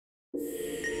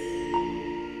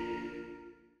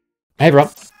Hey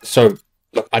everyone. So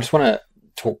look, I just want to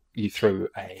talk you through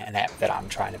an app that I'm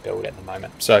trying to build at the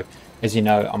moment. So as you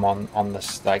know, I'm on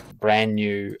this like brand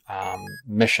new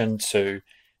mission to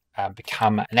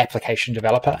become an application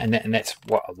developer, and that's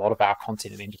what a lot of our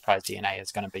content in Enterprise DNA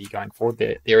is going to be going forward.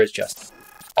 There is just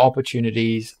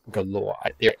opportunities galore.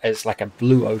 There is like a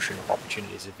blue ocean of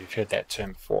opportunities, if you've heard that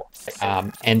term before.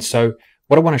 And so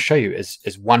what I want to show you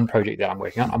is one project that I'm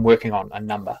working on. I'm working on a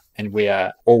number, and we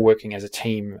are all working as a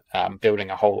team, building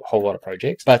a whole lot of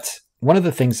projects. But one of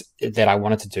the things that I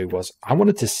wanted to do was I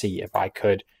wanted to see if I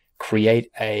could create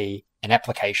an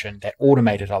application that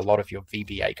automated a lot of your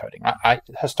VBA coding. I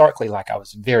historically, I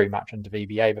was very much into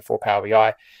VBA before Power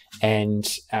BI, and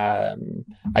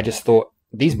I just thought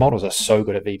these models are so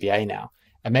good at VBA now.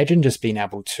 Imagine just being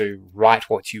able to write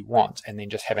what you want and then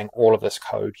just having all of this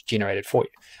code generated for you.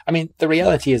 I mean, the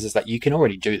reality is that you can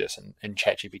already do this in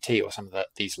ChatGPT or some of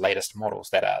these latest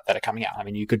models that are coming out. I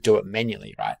mean, you could do it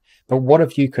manually, right? But what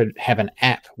if you could have an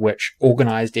app which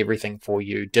organized everything for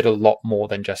you, did a lot more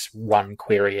than just one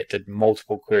query? It did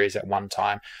multiple queries at one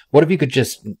time. What if you could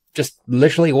just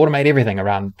literally automate everything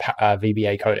around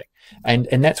VBA coding?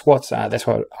 And that's what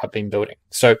I've been building.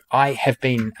 So I have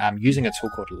been using a tool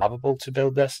called Lovable to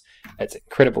build this. It's an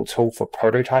incredible tool for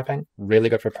prototyping, really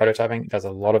good for prototyping. It does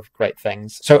a lot of great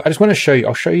things. So I just want to show you,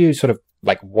 I'll show you sort of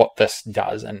like what this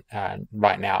does and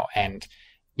right now, and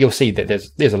you'll see that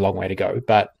there's a long way to go,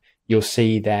 but you'll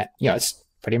see that, it's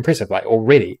pretty impressive. Like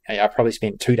already, I probably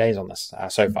spent 2 days on this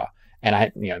so far,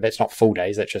 and that's not full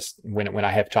days. That's just when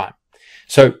I have time.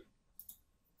 So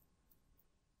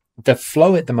the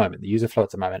flow at the moment, the user flow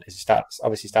at the moment is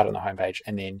obviously start on the homepage,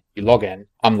 and then you log in.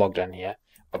 I'm logged in here,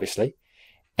 obviously,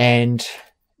 and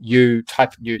you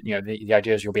type. The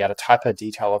idea is you'll be able to type a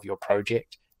detail of your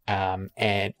project,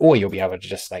 or you'll be able to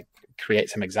just create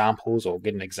some examples or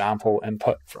get an example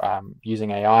input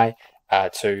using AI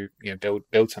to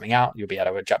build something out. You'll be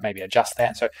able to maybe adjust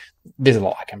that. So there's a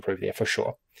lot I can improve there for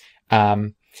sure,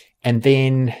 and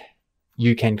then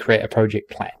you can create a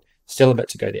project plan. Still a bit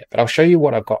to go there, but I'll show you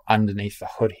what I've got underneath the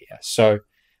hood here. So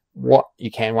what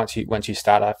you can, once you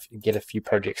start off, get a few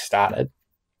projects started,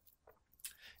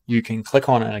 you can click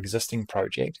on an existing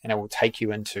project and it will take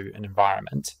you into an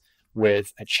environment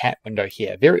with a chat window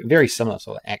here. Very, very similar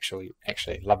to actually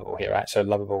Lovable here, right? So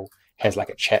Lovable has like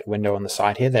a chat window on the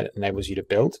side here that enables you to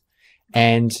build,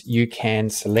 and you can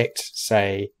select,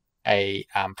 say, a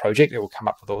project. It will come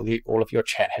up with all of your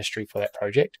chat history for that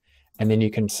project, and then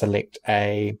you can select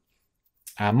a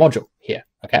module here.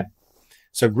 Okay,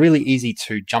 so really easy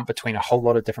to jump between a whole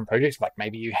lot of different projects. Like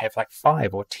maybe you have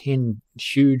 5 or 10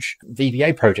 huge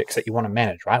VBA projects that you want to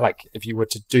manage, right? Like if you were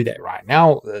to do that right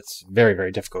now, it's very,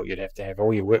 very difficult. You'd have to have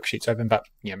all your worksheets open, but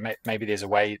maybe there's a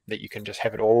way that you can just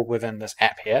have it all within this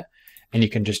app here, and you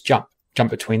can just jump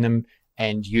between them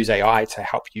and use AI to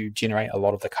help you generate a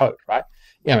lot of the code, right?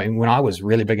 I mean, when I was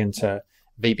really big into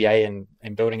VBA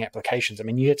and building applications, I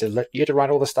mean, you had to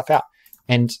write all this stuff out,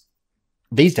 and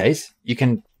these days, you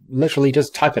can literally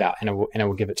just type it out and it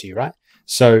will give it to you, right?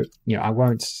 So, I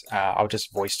won't, I'll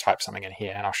just voice type something in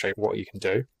here and I'll show you what you can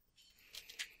do.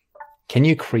 Can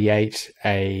you create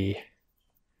a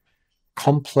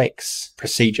complex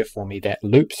procedure for me that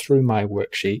loops through my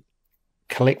worksheet,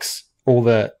 collects all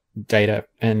the data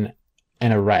in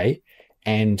an array,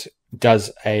 and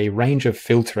does a range of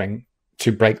filtering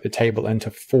to break the table into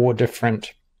 4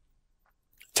 different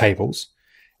tables?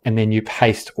 And then you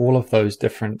paste all of those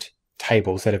different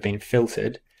tables that have been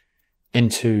filtered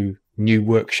into new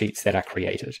worksheets that are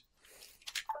created.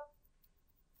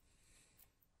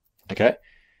 Okay,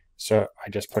 so I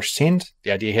just push send.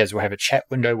 The idea here is we'll have a chat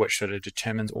window which sort of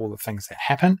determines all the things that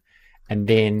happen. And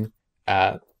then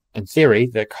in theory,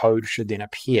 the code should then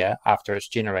appear after it's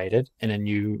generated in a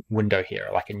new window here,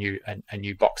 like a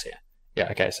new box here.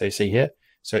 Yeah, okay, so you see here,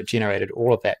 so it generated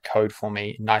all of that code for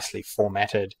me, nicely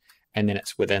formatted, and then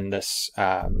it's within this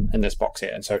in this box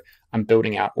here. And so I'm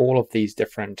building out all of these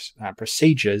different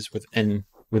procedures within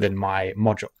my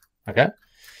module. Okay,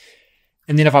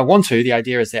 and then if I want to, the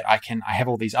idea is that I have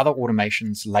all these other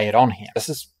automations layered on here. This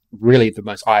is really the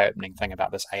most eye-opening thing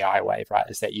about this AI wave, right?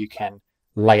 Is that you can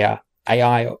layer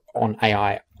AI on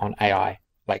AI on AI,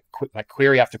 like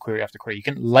query after query after query. You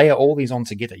can layer all these on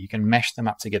together. You can mash them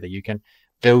up together. You can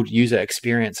build user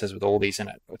experiences with all these in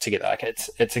it together. Like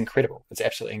it's incredible. It's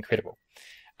absolutely incredible.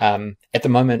 At the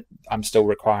moment, I'm still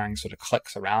requiring sort of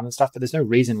clicks around and stuff, but there's no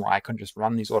reason why I couldn't just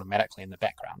run these automatically in the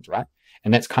background, right?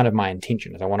 And that's kind of my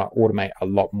intention, is I want to automate a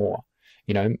lot more.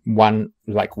 One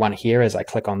here as I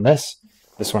click on this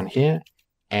one here,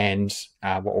 And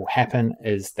what will happen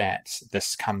is that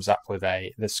this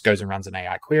goes and runs an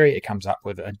AI query. It comes up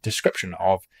with a description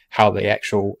of how the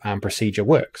actual procedure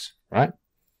works, right?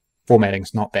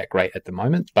 Formatting's not that great at the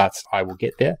moment, but I will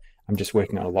get there. I'm just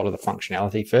working on a lot of the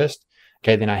functionality first.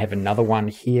 Okay, then I have another one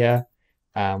here,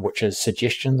 which is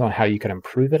suggestions on how you can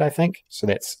improve it, I think. So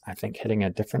that's, I think, hitting a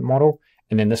different model.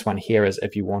 And then this one here is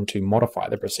if you want to modify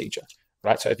the procedure,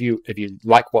 right? So if you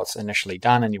like what's initially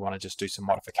done and you want to just do some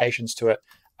modifications to it,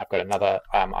 I've got another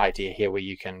idea here where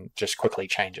you can just quickly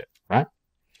change it, right?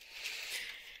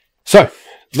 So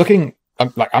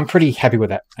I'm pretty happy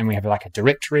with it. And we have like a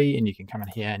directory, and you can come in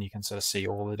here and you can sort of see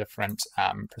all the different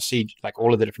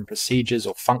procedures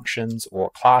or functions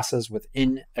or classes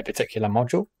within a particular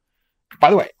module. By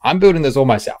the way, I'm building this all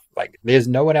myself. Like, there's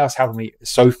no one else helping me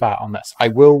so far on this. I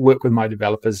will work with my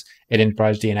developers at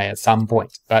Enterprise DNA at some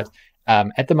point, but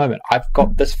at the moment, I've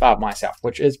got this far myself,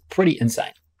 which is pretty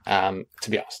insane. To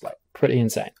be honest, like pretty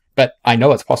insane. But I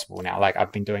know it's possible now. Like,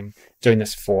 I've been doing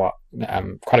this for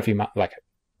quite a few months, like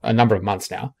a number of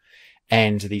months now,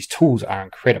 and these tools are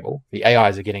incredible. The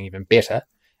AIs are getting even better,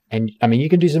 and I mean, you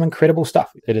can do some incredible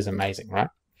stuff. It is amazing, right?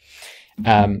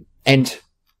 And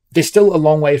there's still a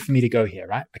long way for me to go here,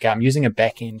 right? Okay, I'm using a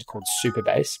backend called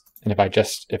Superbase, and if I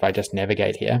just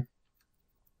navigate here.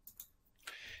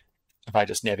 If I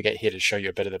just navigate here to show you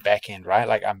a bit of the back end, right?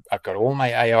 Like I've got all my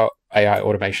AI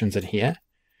automations in here.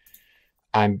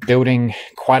 I'm building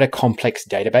quite a complex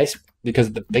database,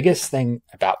 because the biggest thing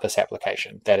about this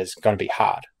application that is going to be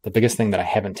hard, the biggest thing that I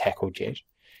haven't tackled yet,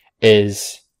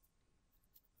 is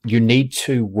you need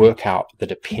to work out the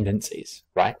dependencies,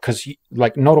 right? Because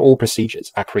like not all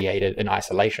procedures are created in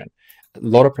isolation. A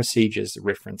lot of procedures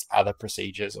reference other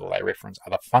procedures, or they reference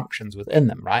other functions within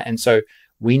them, right? And so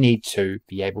we need to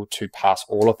be able to pass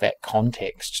all of that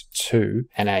context to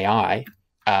an AI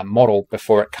model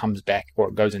before it comes back or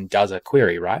it goes and does a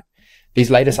query, right? These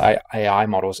latest AI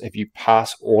models, if you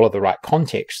pass all of the right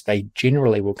context, they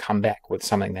generally will come back with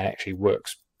something that actually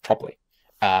works properly.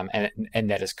 And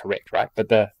that is correct, right? But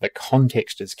the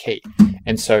context is key.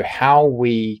 And so how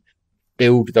we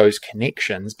build those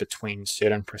connections between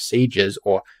certain procedures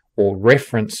or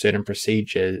reference certain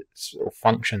procedures or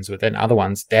functions within other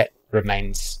ones, that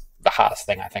remains the hardest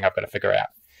thing I think I've got to figure out.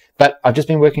 But I've just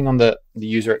been working on the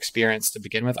user experience to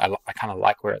begin with. I kind of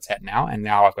like where it's at now, and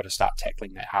now I've got to start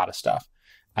tackling that harder stuff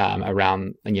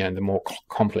around the more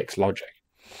complex logic.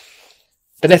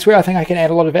 But that's where I think I can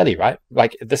add a lot of value, right?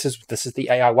 Like this is the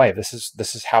AI wave. This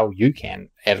is how you can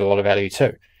add a lot of value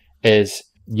too. Is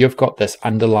you've got this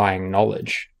underlying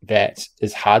knowledge that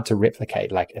is hard to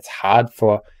replicate. Like it's hard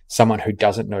for someone who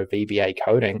doesn't know VBA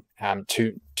coding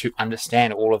to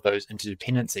understand all of those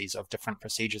interdependencies of different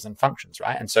procedures and functions,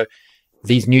 right? And so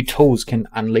these new tools can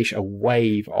unleash a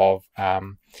wave of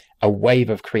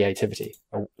creativity,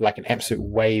 like an absolute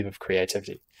wave of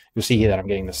creativity. You'll see here that I'm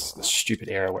getting this stupid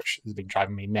error, which has been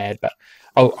driving me mad, but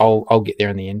I'll get there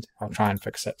in the end. I'll try and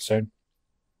fix it soon.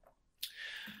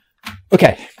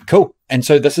 Okay, cool. And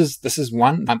so this is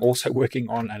one. I'm also working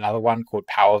on another one called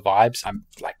Power Vibes. I'm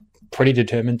like pretty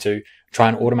determined to try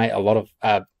and automate a lot of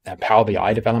Power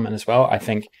BI development as well. I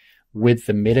think with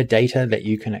the metadata that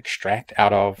you can extract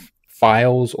out of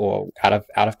files or out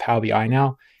of Power BI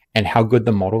now, and how good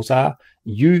the models are,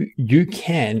 you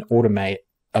can automate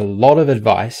a lot of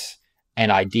advice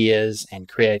and ideas and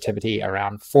creativity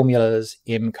around formulas,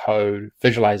 M code,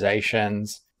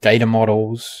 visualizations, data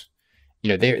models.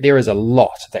 There is a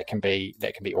lot that can be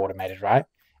automated, right?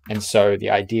 And so the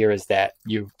idea is that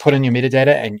you put in your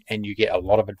metadata and you get a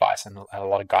lot of advice and a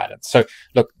lot of guidance. So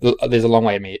look, there's a long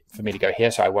way for me to go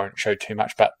here, so I won't show too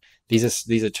much, but these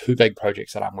are two big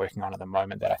projects that I'm working on at the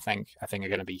moment that I think are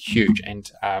going to be huge, and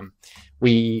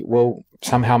we will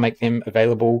somehow make them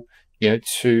available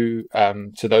to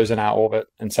those in our orbit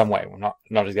in some way. We're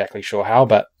not exactly sure how,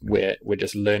 but we're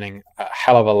just learning a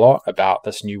hell of a lot about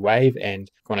this new wave, and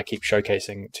going to keep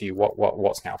showcasing to you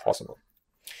what's now possible.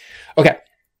 Okay,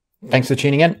 thanks for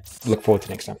tuning in. Look forward to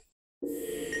next time.